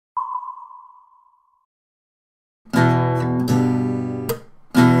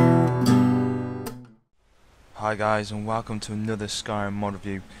Hi guys, and welcome to another Skyrim mod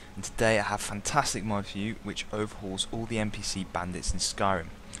review, and today I have a fantastic mod for you which overhauls all the NPC bandits in Skyrim.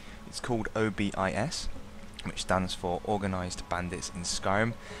 It's called OBIS, which stands for Organised Bandits in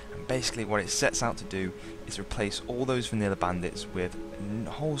Skyrim, and basically what it sets out to do is replace all those vanilla bandits with a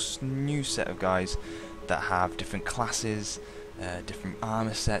whole new set of guys that have different classes, different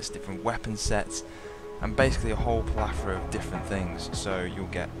armor sets, different weapon sets, and basically a whole plethora of different things. So you'll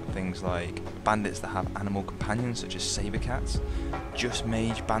get things like bandits that have animal companions such as saber cats, just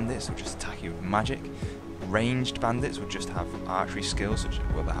mage bandits that will just attack you with magic, ranged bandits will just have archery skills such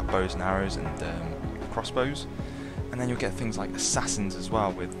as, well, they have bows and arrows and crossbows, and then you'll get things like assassins as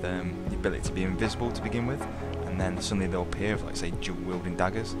well with the ability to be invisible to begin with, and then suddenly they'll appear with, like, say, dual wielding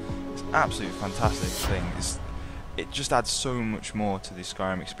daggers. It's an absolutely fantastic thing. It just adds so much more to the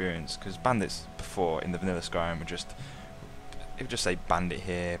Skyrim experience, because bandits before in the vanilla Skyrim would just say bandit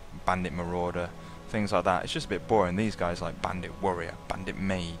here, bandit marauder, things like that. It's just a bit boring. These guys like bandit warrior, bandit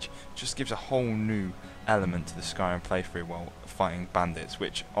mage. It just gives a whole new element to the Skyrim playthrough while fighting bandits,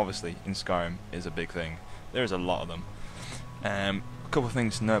 which obviously in Skyrim is a big thing. There is a lot of them. A couple of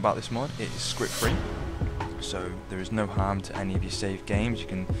things to know about this mod: it is script free, so there is no harm to any of your saved games. You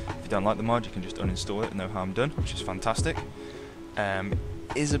can, if you don't like the mod, you can just uninstall it, no harm done, which is fantastic. It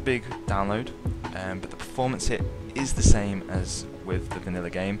is a big download, but the performance hit is the same as with the vanilla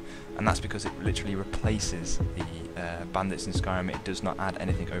game, and that's because it literally replaces the bandits in Skyrim. It does not add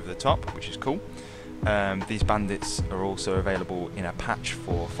anything over the top, which is cool. These bandits are also available in a patch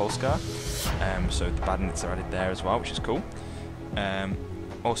for Folskar, so the bandits are added there as well, which is cool.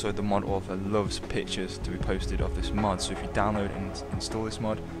 Also, the mod author loves pictures to be posted of this mod, so if you download and install this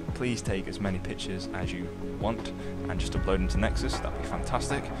mod, please take as many pictures as you want and just upload them to Nexus. That'd be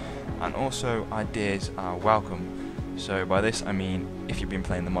fantastic. And also, ideas are welcome. So by this I mean, if you've been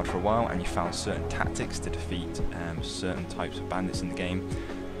playing the mod for a while and you found certain tactics to defeat certain types of bandits in the game,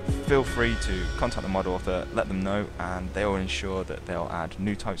 feel free to contact the mod author, let them know, and they will ensure that they'll add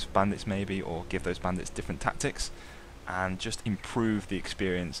new types of bandits maybe, or give those bandits different tactics, and just improve the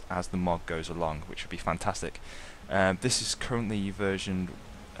experience as the mod goes along, which would be fantastic. This is currently version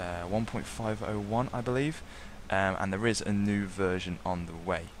 1.501, I believe, and there is a new version on the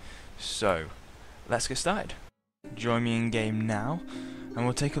way. So let's get started. Join me in game now, and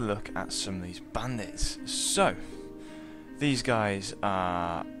we'll take a look at some of these bandits. So these guys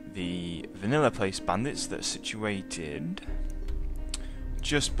are the vanilla place bandits that are situated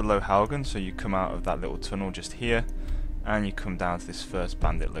just below Helgen. So you come out of that little tunnel just here, and you come down to this first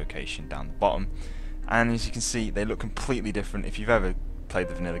bandit location down the bottom, and as you can see, they look completely different. If you've ever played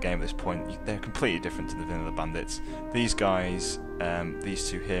the vanilla game at this point, they're completely different to the vanilla bandits. These guys, these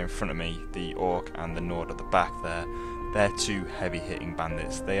two here in front of me, the orc and the Nord at the back there, they're two heavy hitting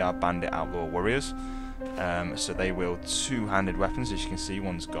bandits. They are bandit outlaw warriors, so they wield two-handed weapons. As you can see,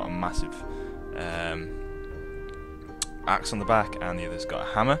 one's got a massive axe on the back and the other's got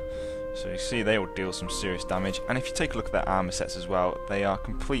a hammer. So you see they will deal some serious damage, and if you take a look at their armor sets as well, they are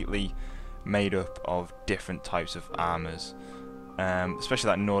completely made up of different types of armors. Especially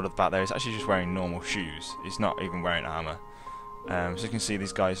that Nord at the back there is actually just wearing normal shoes. He's not even wearing armor. So you can see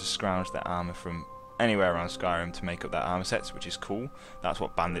these guys have scrounged their armor from anywhere around Skyrim to make up their armor sets, which is cool. That's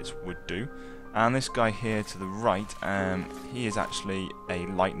what bandits would do. And this guy here to the right, he is actually a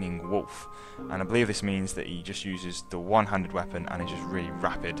lightning wolf, and I believe this means that he just uses the one-handed weapon and is just really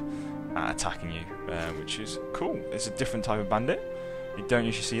rapid at attacking you, which is cool. It's a different type of bandit. You don't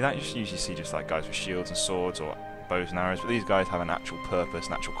usually see that. You usually see just like guys with shields and swords or bows and arrows, but these guys have an actual purpose,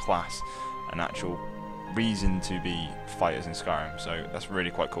 an actual class, an actual reason to be fighters in Skyrim, so that's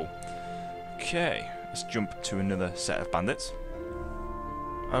really quite cool. Okay, let's jump to another set of bandits.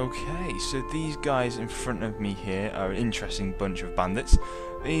 Okay, so these guys in front of me here are an interesting bunch of bandits.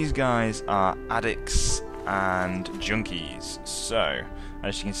 These guys are addicts and junkies. So,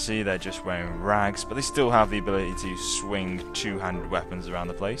 as you can see, they're just wearing rags, but they still have the ability to swing two-handed weapons around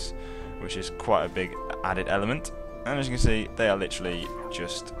the place, which is quite a big added element. And as you can see, they are literally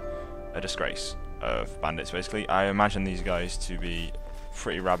just a disgrace of bandits, basically. I imagine these guys to be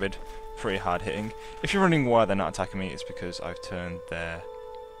pretty rabid, pretty hard-hitting. If you're wondering why they're not attacking me, it's because I've turned their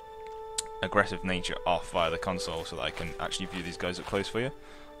aggressive nature off via the console so that I can actually view these guys up close for you,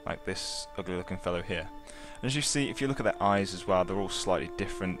 like this ugly looking fellow here. And as you see, if you look at their eyes as well, they're all slightly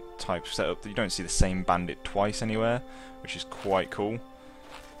different types of setup. You don't see the same bandit twice anywhere, which is quite cool.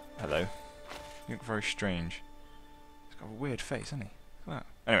 Hello. You look very strange. He's got a weird face, hasn't he? Look at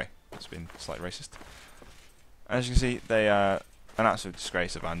that. Anyway, that's been slightly racist. As you can see, they are an absolute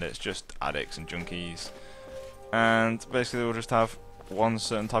disgrace of bandits, just addicts and junkies. And basically they'll just have one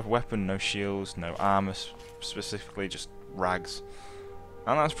certain type of weapon, no shields, no armor specifically just rags.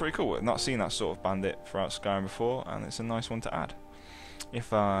 And that's pretty cool. I've not seen that sort of bandit throughout Skyrim before, and it's a nice one to add.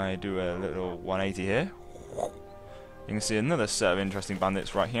 If I do a little 180 here, you can see another set of interesting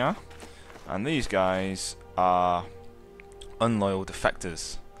bandits right here. And these guys are unloyal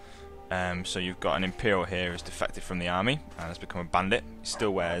defectors. So you've got an Imperial here who's defected from the army and has become a bandit. He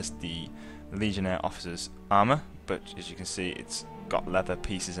still wears the Legionnaire officer's armour, but as you can see it's got leather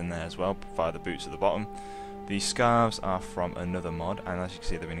pieces in there as well via the boots at the bottom. These scarves are from another mod, and as you can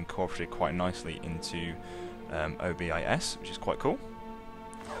see they've been incorporated quite nicely into OBIS, which is quite cool.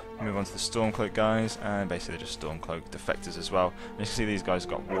 Move on to the Stormcloak guys, and basically they're just Stormcloak defectors as well. And you can see these guys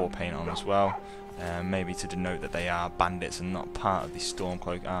have got war paint on as well, maybe to denote that they are bandits and not part of the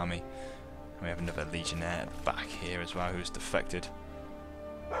Stormcloak army. And we have another Legionnaire at the back here as well who's defected,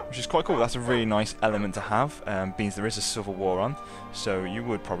 which is quite cool. That's a really nice element to have, means there is a civil war on, so you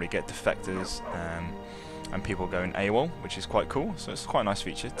would probably get defectors and people going AWOL, which is quite cool, so it's quite a nice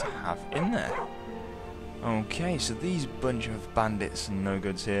feature to have in there. Okay, so these bunch of bandits and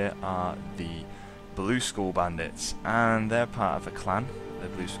no-goods here are the Blue Skull Bandits, and they're part of a clan, the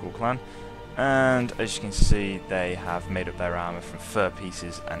Blue Skull clan, and as you can see they have made up their armour from fur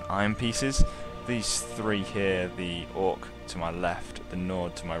pieces and iron pieces. These three here, the Orc to my left, the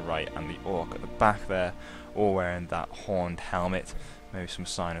Nord to my right, and the Orc at the back there, all wearing that horned helmet, maybe some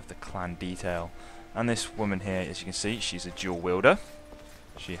sign of the clan detail. And this woman here, as you can see, she's a dual wielder.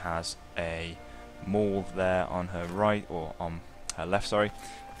 She has a maul there on her right, or on her left, sorry,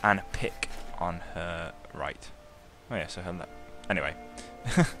 and a pick on her right. Oh yeah, so her left. Anyway,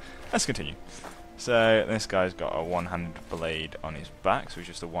 let's continue. So this guy's got a one-handed blade on his back, so he's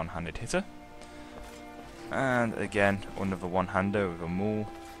just a one-handed hitter. And again, another one-hander with a maul.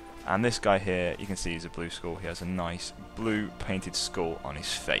 And this guy here, you can see he's a blue skull. He has a nice blue painted skull on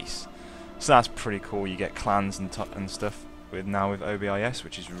his face. So that's pretty cool. You get clans and stuff with OBIS,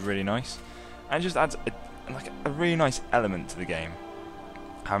 which is really nice. And it just adds a really nice element to the game,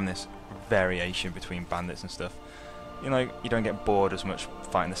 having this variation between bandits and stuff. You know, you don't get bored as much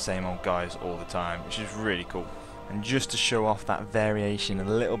fighting the same old guys all the time, which is really cool. And just to show off that variation a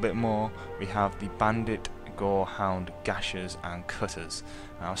little bit more, we have the Bandit, Gorehound, Gashers and Cutters.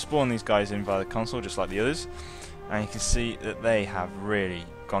 Now I've spawned these guys in via the console just like the others, and you can see that they have really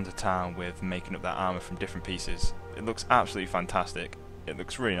gone to town with making up their armour from different pieces. It looks absolutely fantastic. It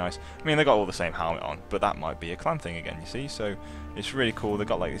looks really nice. I mean, they got all the same helmet on, but that might be a clan thing again, you see, so it's really cool. They've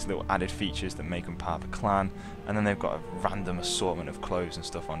got like these little added features that make them part of a clan, and then they've got a random assortment of clothes and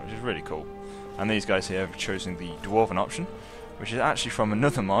stuff on, which is really cool. And these guys here have chosen the Dwarven option, which is actually from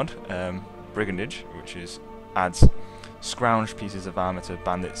another mod, Brigandage, which adds scrounged pieces of armour to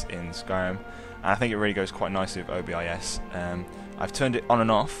bandits in Skyrim, and I think it really goes quite nicely with OBIS. I've turned it on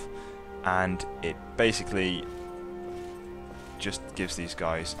and off, and it basically just gives these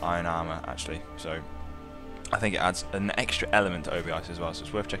guys iron armour actually, so I think it adds an extra element to OBIS as well, so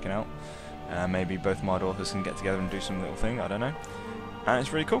it's worth checking out. Maybe both mod authors can get together and do some little thing, I don't know, and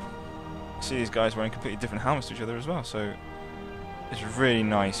it's really cool. See these guys wearing completely different helmets to each other as well, so it's a really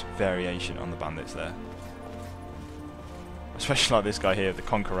nice variation on the bandits there. Especially like this guy here, the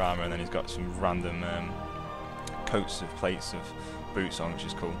Conqueror armour, and then he's got some random coats of plates of boots on, which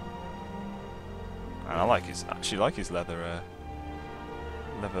is cool. And I actually like his leather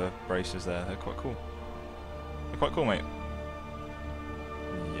braces there. They're quite cool. They're quite cool, mate.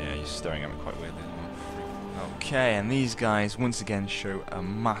 Yeah, he's staring at me quite weirdly. Okay, and these guys once again show a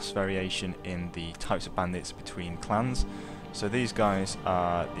mass variation in the types of bandits between clans. So these guys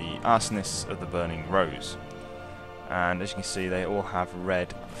are the Arsonists of the Burning Rose, and as you can see they all have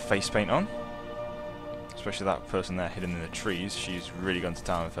red face paint on, especially that person there hidden in the trees. She's really gone to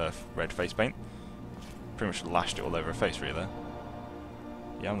town with her red face paint, pretty much lashed it all over her face really there.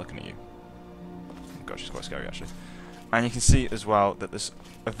 Yeah, I'm looking at you. Oh god, she's quite scary actually. And you can see as well that there's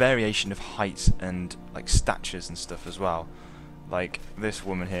a variation of heights and like statures and stuff as well. Like this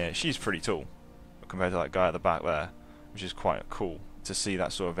woman here, she's pretty tall compared to that guy at the back there, which is quite cool to see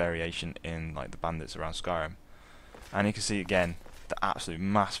that sort of variation in like the bandits around Skyrim. And you can see again the absolute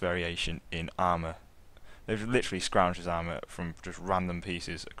mass variation in armour. They've literally scrounged his armour from just random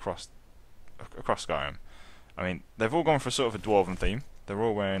pieces across Skyrim. I mean, they've all gone for sort of a dwarven theme. They're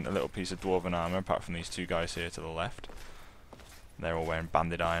all wearing a little piece of dwarven armour, apart from these two guys here to the left. They're all wearing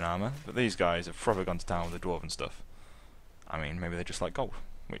banded iron armour, but these guys have probably gone to town with the dwarven stuff. I mean, maybe they just like gold,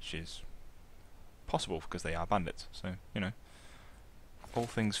 which is possible because they are bandits, so, you know, all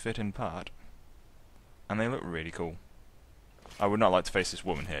things fit in part. And they look really cool. I would not like to face this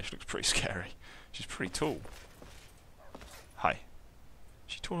woman here, she looks pretty scary. She's pretty tall. Hi. Is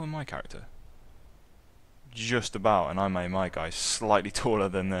she taller than my character? just about, and I made my guy slightly taller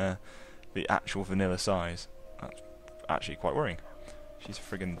than the actual vanilla size. That's actually quite worrying. She's a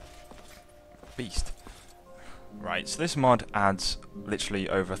friggin' beast. Right, so this mod adds literally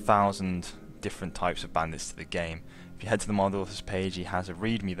over 1,000 different types of bandits to the game. If you head to the mod authors page, he has a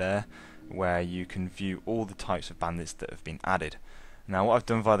readme there where you can view all the types of bandits that have been added. Now what I've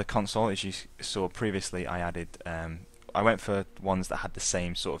done via the console, as you saw previously, I added I went for ones that had the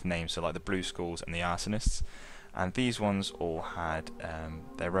same sort of name, so like the Blue Skulls and the Arsonists, and these ones all had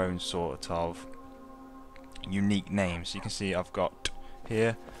their own sort of unique names. So you can see I've got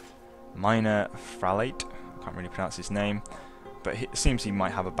here Minor Fralate, I can't really pronounce his name, but it seems he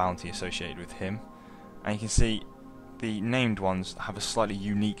might have a bounty associated with him. And you can see the named ones have a slightly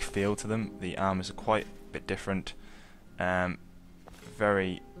unique feel to them. The armors are quite a bit different.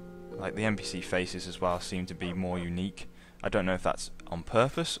 Very, like the NPC faces as well seem to be more unique. I don't know if that's on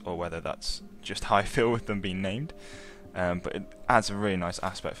purpose or whether that's just how I feel with them being named. But it adds a really nice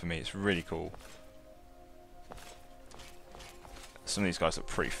aspect for me. It's really cool. Some of these guys look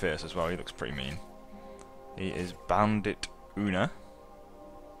pretty fierce as well. He looks pretty mean. He is Bandit Una.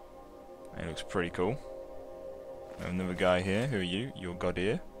 He looks pretty cool. Another guy here. Who are you? You're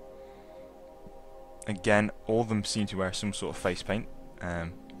Godir. Again, all of them seem to wear some sort of face paint.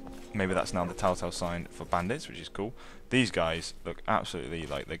 Maybe that's now the telltale sign for bandits, which is cool. These guys look absolutely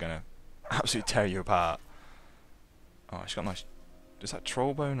like they're gonna absolutely tear you apart. Oh, she's got nice. Is that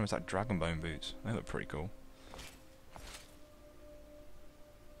troll bone or is that dragon bone boots? They look pretty cool.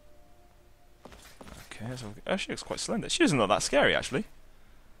 Okay, so oh, she looks quite slender. She doesn't look that scary actually.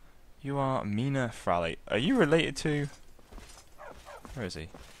 You are Mina Fralate. Are you related to? Where is he?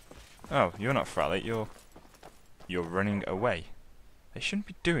 Oh, you're not Fralate. You're running away. They shouldn't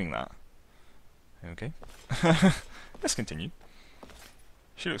be doing that. Okay. Let's continue.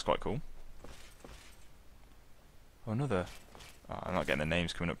 She looks quite cool. Oh, another. Oh, I'm not getting the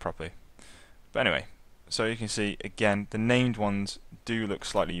names coming up properly. But anyway, so you can see again the named ones do look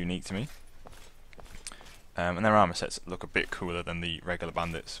slightly unique to me. And their armor sets look a bit cooler than the regular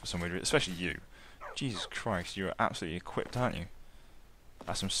bandits for some weird reason, especially you. Jesus Christ, you're absolutely equipped, aren't you?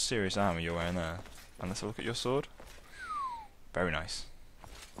 That's some serious armor you're wearing there. And let's have a look at your sword. Very nice.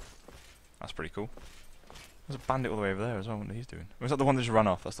 That's pretty cool. There's a bandit all the way over there as well. I wonder what he's doing. Was that the one that just ran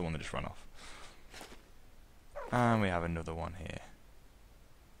off? That's the one that just ran off. And we have another one here.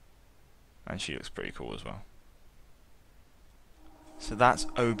 And she looks pretty cool as well. So that's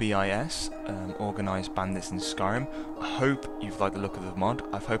OBIS, Organised Bandits in Skyrim. I hope you've liked the look of the mod.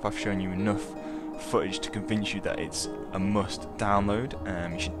 I hope I've shown you enough footage to convince you that it's a must download.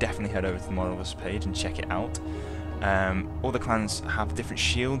 You should definitely head over to the mod authors page and check it out. All the clans have different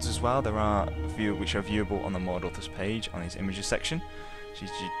shields as well. There are which are viewable on the mod authors page on his images section. So you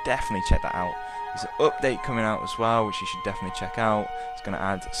should definitely check that out. There's an update coming out as well, which you should definitely check out. It's going to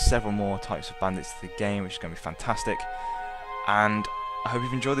add several more types of bandits to the game, which is going to be fantastic. And I hope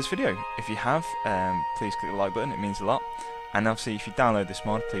you've enjoyed this video. If you have, please click the like button, it means a lot. And obviously if you download this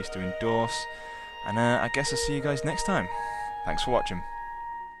mod, please do endorse. And I guess I'll see you guys next time. Thanks for watching.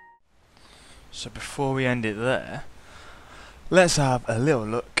 So before we end it there, let's have a little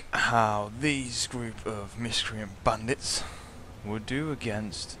look at how these group of miscreant bandits would do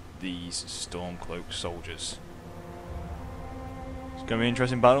against these Stormcloak soldiers. It's going to be an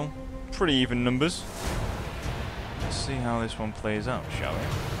interesting battle. Pretty even numbers. Let's see how this one plays out, shall we?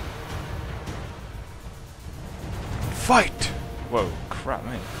 Fight! Whoa, crap,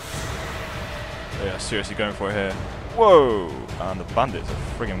 mate. They are seriously going for it here. Whoa! And the bandits are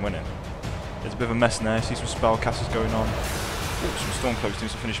friggin' winning. There's a bit of a mess in there. See some spellcasters going on. Ooh, some Stormcloaks doing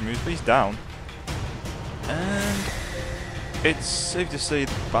some finishing moves, but he's down. And it's safe to say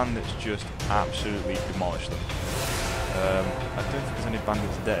the bandits just absolutely demolished them. I don't think there's any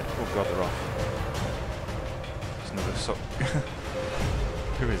bandits dead. Oh god, they're off. Another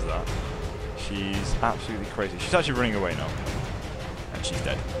who is that? She's absolutely crazy. She's actually running away now. And she's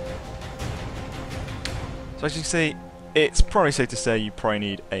dead. So as you can see, it's probably safe to say you probably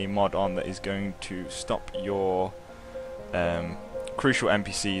need a mod on that is going to stop your crucial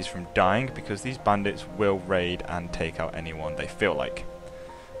NPCs from dying, because these bandits will raid and take out anyone they feel like.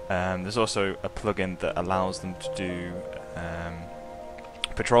 There's also a plugin that allows them to do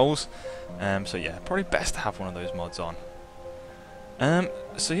patrols. So yeah, probably best to have one of those mods on.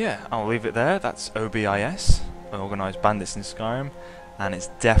 So yeah, I'll leave it there. That's OBIS, Organised Bandits in Skyrim, and it's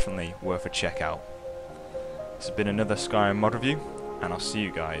definitely worth a check out. This has been another Skyrim mod review, and I'll see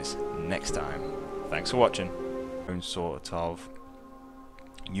you guys next time. Thanks for watching. Own sort of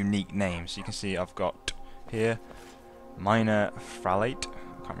unique names. You can see I've got here Minor Fralate.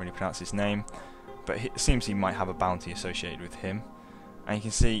 I can't really pronounce his name, but it seems he might have a bounty associated with him. And you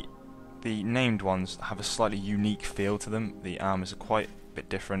can see the named ones have a slightly unique feel to them. The armors are quite a bit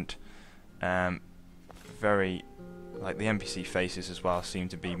different. Very, like the NPC faces as well seem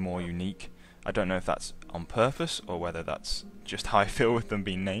to be more unique. I don't know if that's on purpose or whether that's just how I feel with them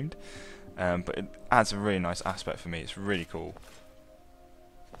being named. But it adds a really nice aspect for me. It's really cool.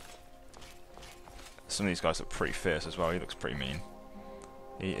 Some of these guys look pretty fierce as well. He looks pretty mean.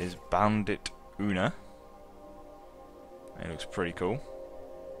 He is Bandit Una. He looks pretty cool.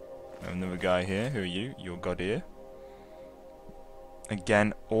 Another guy here. Who are you? You're Godir.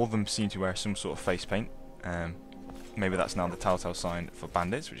 Again, all of them seem to wear some sort of face paint. Maybe that's now the telltale sign for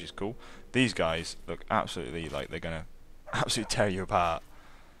bandits, which is cool. These guys look absolutely like they're gonna absolutely tear you apart.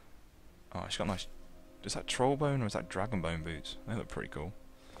 Oh, she's got nice. Is that troll bone or is that dragon bone boots? They look pretty cool.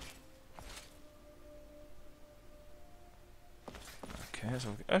 Okay,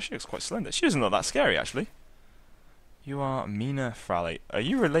 so oh, she looks quite slender. She doesn't look that scary actually. You are Mina Fraley. Are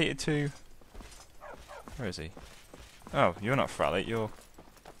you related to? Where is he? Oh, you're not Fraley.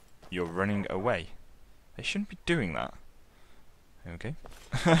 You're running away. They shouldn't be doing that. Okay.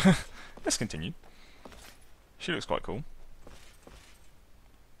 Let's continue. She looks quite cool.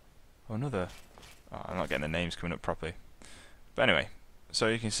 Oh, another. Oh, I'm not getting the names coming up properly. But anyway, so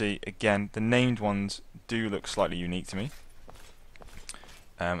you can see again the named ones do look slightly unique to me.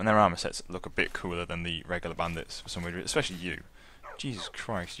 And their armor sets look a bit cooler than the regular bandits for some weird reason, especially you. Jesus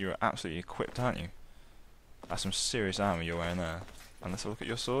Christ, you're absolutely equipped, aren't you? That's some serious armor you're wearing there. And let's have a look at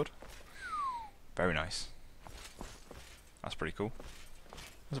your sword. Very nice. That's pretty cool.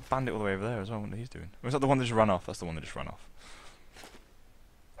 There's a bandit all the way over there as well. I wonder what he's doing. Or is that the one that just ran off? That's the one that just ran off.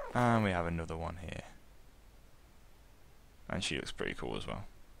 And we have another one here. And she looks pretty cool as well.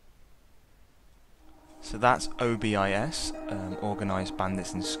 So that's OBIS, Organised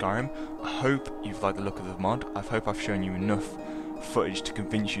Bandits in Skyrim. I hope you've liked the look of the mod. I hope I've shown you enough footage to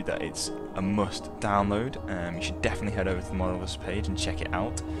convince you that it's a must download. You should definitely head over to the mod OBIS page and check it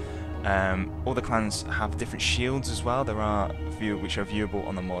out. All the clans have different shields as well. There are which are viewable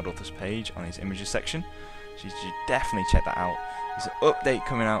on the mod authors page on his images section. So you should definitely check that out. There's an update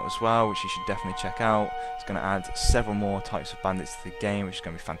coming out as well, which you should definitely check out. It's going to add several more types of bandits to the game, which is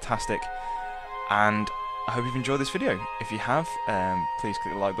going to be fantastic. And I hope you've enjoyed this video. If you have, please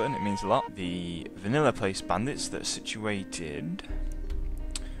click the like button, it means a lot. The vanilla place bandits that are situated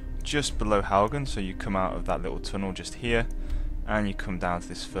just below Haugen, so you come out of that little tunnel just here, and you come down to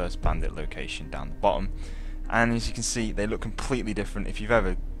this first bandit location down the bottom. And as you can see, they look completely different. If you've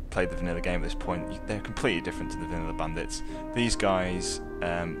ever played the vanilla game at this point, they're completely different to the vanilla bandits. These guys,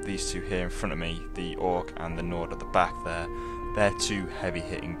 these two here in front of me, the orc and the Nord at the back there, they're two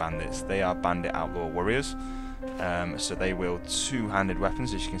heavy-hitting bandits. They are bandit outlaw warriors, so they wield two-handed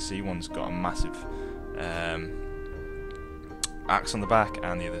weapons. As you can see, one's got a massive axe on the back,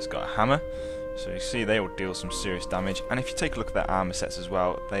 and the other's got a hammer. So you see, they will deal some serious damage. And if you take a look at their armor sets as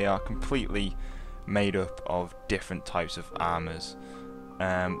well, they are completely made up of different types of armors.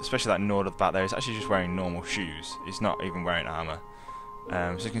 Especially that Nord at the back there is actually just wearing normal shoes. He's not even wearing armor.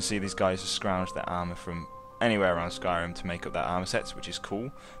 So you can see these guys have scrounged their armor from anywhere around Skyrim to make up their armor sets, which is cool.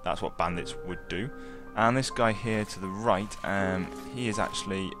 That's what bandits would do. And this guy here to the right, he is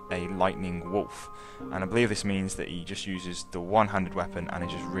actually a lightning wolf, and I believe this means that he just uses the one-handed weapon and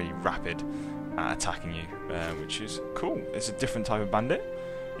is just really rapid at attacking you, which is cool. It's a different type of bandit.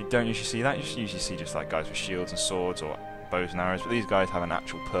 You don't usually see that. You usually see just like guys with shields and swords or bows and arrows, but these guys have an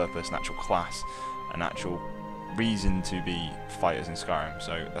actual purpose, an actual class, an actual reason to be fighters in Skyrim,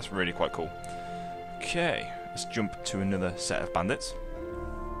 so that's really quite cool. Okay, let's jump to another set of bandits.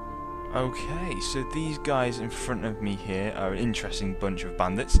 Okay, so these guys in front of me here are an interesting bunch of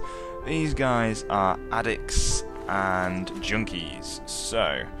bandits. These guys are addicts and junkies.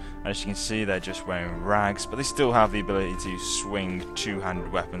 So, as you can see, they're just wearing rags, but they still have the ability to swing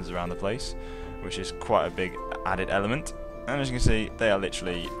two-handed weapons around the place, which is quite a big added element. And as you can see, they are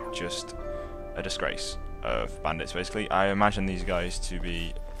literally just a disgrace of bandits, basically. I imagine these guys to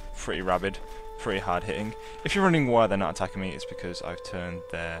be pretty rabid, pretty hard-hitting. If you're wondering why they're not attacking me, it's because I've turned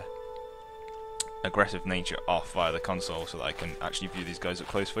their aggressive nature off via the console so that I can actually view these guys up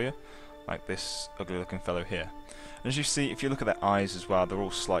close for you, like this ugly looking fellow here. And as you see, if you look at their eyes as well, they're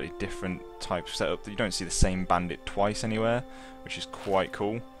all slightly different types of setup. You don't see the same bandit twice anywhere, which is quite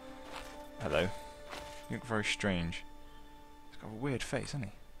cool. Hello. You look very strange. He's got a weird face, hasn't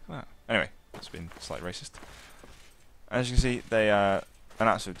he? Look at that. Anyway, that's been slightly racist. As you can see, they are an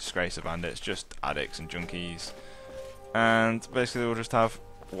absolute disgrace of bandits, just addicts and junkies. And basically they'll just have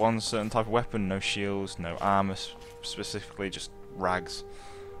one certain type of weapon, no shields, no armor specifically, just rags.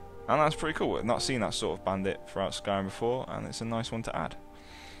 And that's pretty cool. I've not seen that sort of bandit throughout Skyrim before, and it's a nice one to add.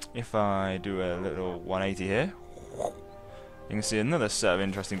 If I do a little 180 here, you can see another set of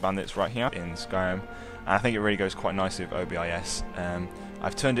interesting bandits right here in Skyrim, and I think it really goes quite nicely with OBIS.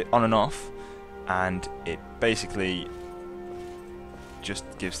 I've turned it on and off, and it basically just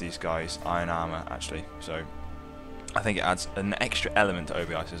gives these guys iron armor actually, so I think it adds an extra element to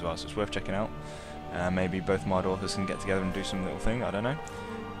OBIS as well, so it's worth checking out. Maybe both mod authors can get together and do some little thing, I don't know.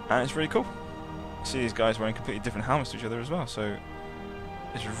 And it's really cool. See these guys wearing completely different helmets to each other as well, so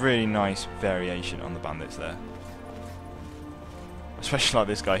it's a really nice variation on the bandits there. Especially like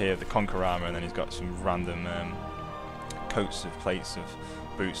this guy here, the Conqueror armor, and then he's got some random coats of plates of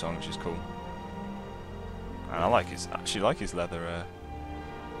boots on, which is cool. And I actually like his leather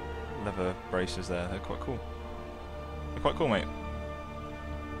braces there. They're quite cool. They're quite cool, mate.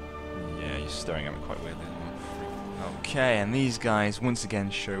 Yeah, he's staring at me quite weirdly. Okay, and these guys once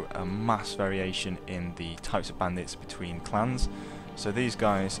again show a mass variation in the types of bandits between clans. So these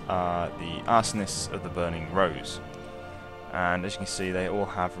guys are the Arsonists of the Burning Rose, and as you can see they all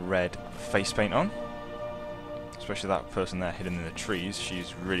have red face paint on. Especially that person there hidden in the trees,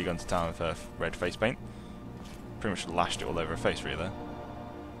 she's really gone to town with her red face paint. Pretty much lashed it all over her face really there.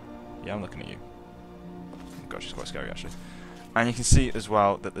 Yeah, I'm looking at you. Oh God, she's quite scary actually. And you can see as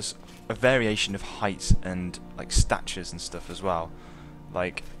well that there's a variation of heights and like statures and stuff as well.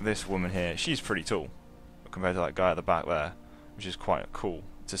 Like this woman here, she's pretty tall compared to that guy at the back there, which is quite cool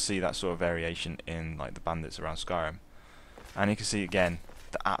to see that sort of variation in like the bandits around Skyrim. And you can see again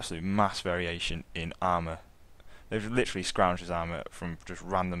the absolute mass variation in armor. They've literally scrounged his armor from just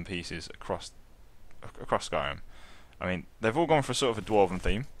random pieces across Skyrim. I mean, they've all gone for sort of a dwarven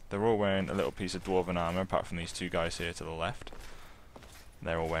theme. They're all wearing a little piece of dwarven armor, apart from these two guys here to the left.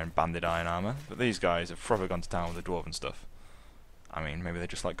 They're all wearing banded iron armor, but these guys have probably gone to town with the dwarven stuff. I mean, maybe they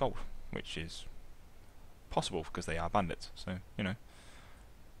just like gold, which is possible because they are bandits. So, you know,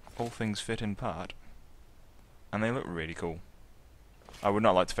 all things fit in part. And they look really cool. I would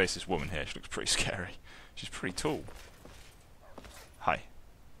not like to face this woman here. She looks pretty scary. She's pretty tall. Hi.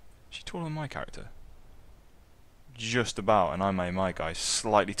 She's taller than my character. Just about, and I made my guy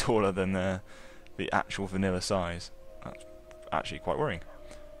slightly taller than the actual vanilla size. That's actually quite worrying.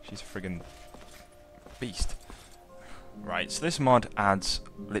 She's a friggin' beast. Right, so this mod adds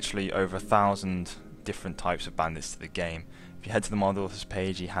literally over 1,000 different types of bandits to the game. If you head to the mod authors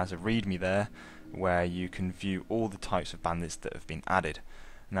page, he has a readme there where you can view all the types of bandits that have been added.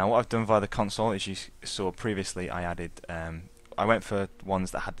 Now what I've done via the console, as you saw previously, I went for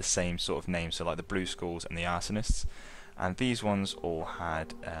ones that had the same sort of name, so like the Blue Skulls and the Arsonists, and these ones all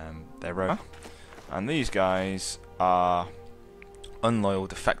had their own. And these guys are unloyal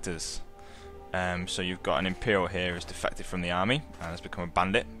defectors. So you've got an Imperial here who's defected from the army and has become a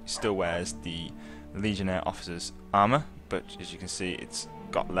bandit. He still wears the Legionnaire officer's armor, but as you can see it's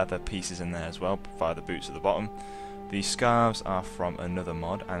got leather pieces in there as well via the boots at the bottom. These scarves are from another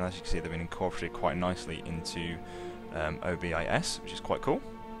mod, and as you can see they've been incorporated quite nicely into OBIS, which is quite cool.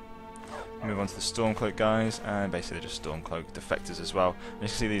 Move on to the Stormcloak guys, and basically they're just Stormcloak defectors as well. And you can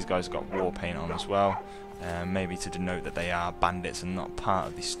see these guys have got war paint on as well, maybe to denote that they are bandits and not part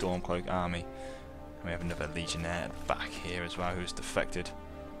of the Stormcloak army. And we have another Legionnaire back here as well who's defected,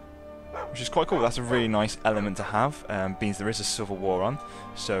 which is quite cool. That's a really nice element to have, means there is a civil war on,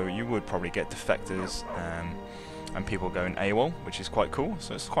 so you would probably get defectors and people going AWOL, which is quite cool,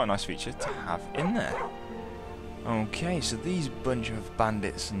 so it's quite a nice feature to have in there. Okay, so these bunch of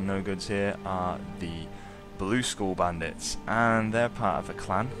bandits and no-goods here are the Blue Skull bandits, and they're part of a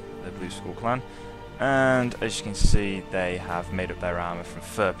clan, the Blue Skull clan, and as you can see they have made up their armour from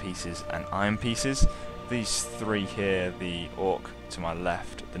fur pieces and iron pieces. These three here, the Orc to my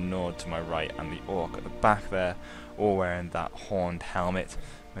left, the Nord to my right, and the Orc at the back there, all wearing that horned helmet,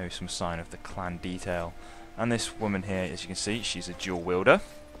 maybe some sign of the clan detail. And this woman here, as you can see, she's a dual wielder.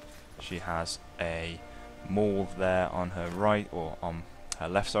 She has a maul there on her right, or on her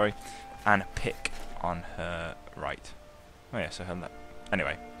left, sorry, and a pick on her right. Oh yeah, so her left.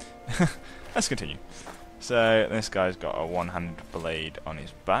 Anyway, let's continue. So this guy's got a one-handed blade on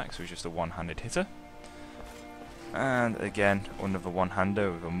his back, so he's just a one-handed hitter. And again, another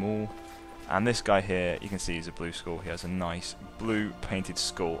one-hander with a maul. And this guy here, you can see he's a Blue Skull. He has a nice blue painted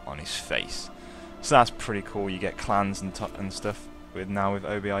skull on his face. So that's pretty cool. You get clans and stuff with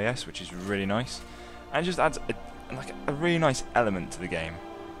OBIS, which is really nice. And it just adds a really nice element to the game,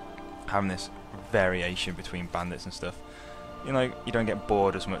 having this variation between bandits and stuff. You know, you don't get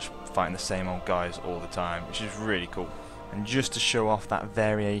bored as much fighting the same old guys all the time, which is really cool. And just to show off that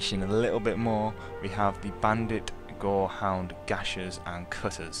variation a little bit more, we have the Bandit Gorehound, Gashers and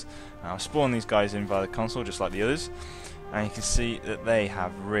Cutters. Now I've spawned these guys in via the console just like the others, and you can see that they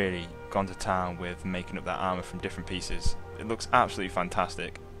have really gone to town with making up their armour from different pieces. It looks absolutely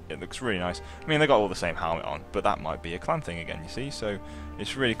fantastic. It looks really nice. I mean, they got all the same helmet on, but that might be a clan thing again, you see, so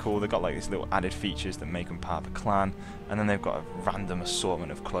it's really cool. They've got like these little added features that make them part of the clan, and then they've got a random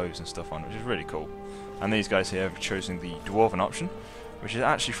assortment of clothes and stuff on, which is really cool. And these guys here have chosen the Dwarven option, which is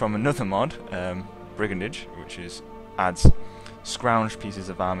actually from another mod, Brigandage, which adds scrounged pieces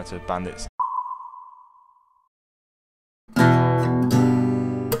of armour to bandits.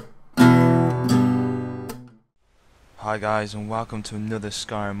 Hi guys, and welcome to another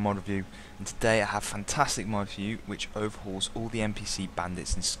Skyrim mod review, and today I have a fantastic mod for you which overhauls all the NPC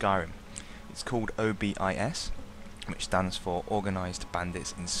bandits in Skyrim. It's called OBIS, which stands for Organised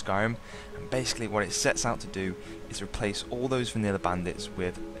Bandits in Skyrim, and basically what it sets out to do is replace all those vanilla bandits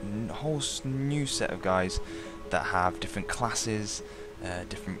with a whole new set of guys that have different classes,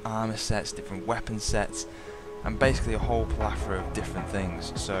 different armour sets, different weapon sets, and basically a whole plethora of different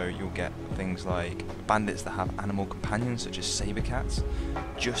things. So you'll get things like bandits that have animal companions such as saber cats,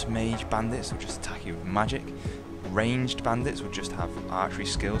 just mage bandits which just attack you with magic, ranged bandits will just have archery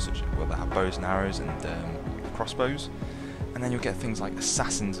skills such as, well, they have bows and arrows and crossbows, and then you'll get things like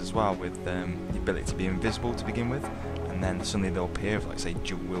assassins as well with the ability to be invisible to begin with, and then suddenly they'll appear with, like, say,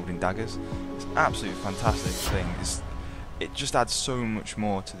 dual wielding daggers. It's an absolutely fantastic thing. It just adds so much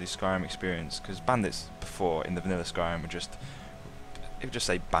more to the Skyrim experience, because bandits before in the vanilla Skyrim it would just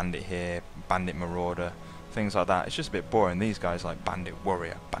say bandit here, bandit marauder, things like that. It's just a bit boring. These guys like bandit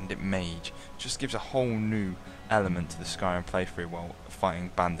warrior, bandit mage. It just gives a whole new element to the Skyrim playthrough while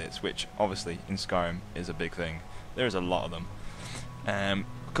fighting bandits, which obviously in Skyrim is a big thing. There is a lot of them. A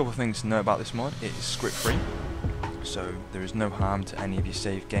couple of things to know about this mod: it is script free, so there is no harm to any of your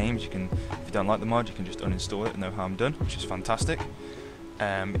saved games. If you don't like the mod, you can just uninstall it, no harm done, which is fantastic.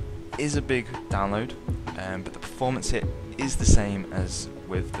 It is a big download, but the performance hit is the same as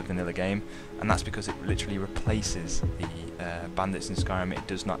with the vanilla game, and that's because it literally replaces the bandits in Skyrim. It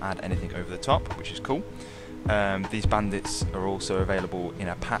does not add anything over the top, which is cool. These bandits are also available in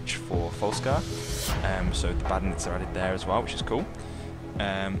a patch for Folskar, so the bandits are added there as well, which is cool.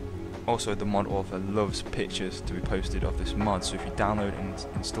 Also, the mod author loves pictures to be posted of this mod, so if you download and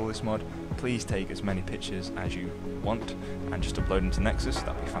install this mod, please take as many pictures as you want and just upload them to Nexus.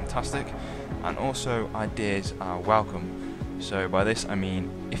 That'd be fantastic. And also, ideas are welcome. So by this I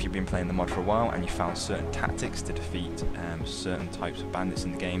mean, if you've been playing the mod for a while and you found certain tactics to defeat certain types of bandits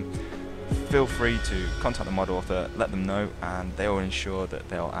in the game, feel free to contact the mod author, let them know, and they will ensure that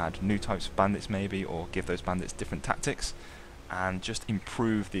they'll add new types of bandits maybe, or give those bandits different tactics, and just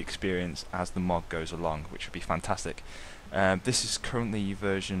improve the experience as the mod goes along, which would be fantastic. This is currently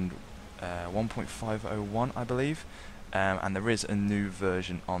version 1.501, I believe, and there is a new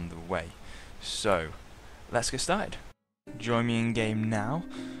version on the way. So let's get started. Join me in game now,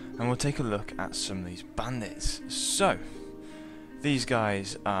 and we'll take a look at some of these bandits. So these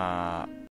guys are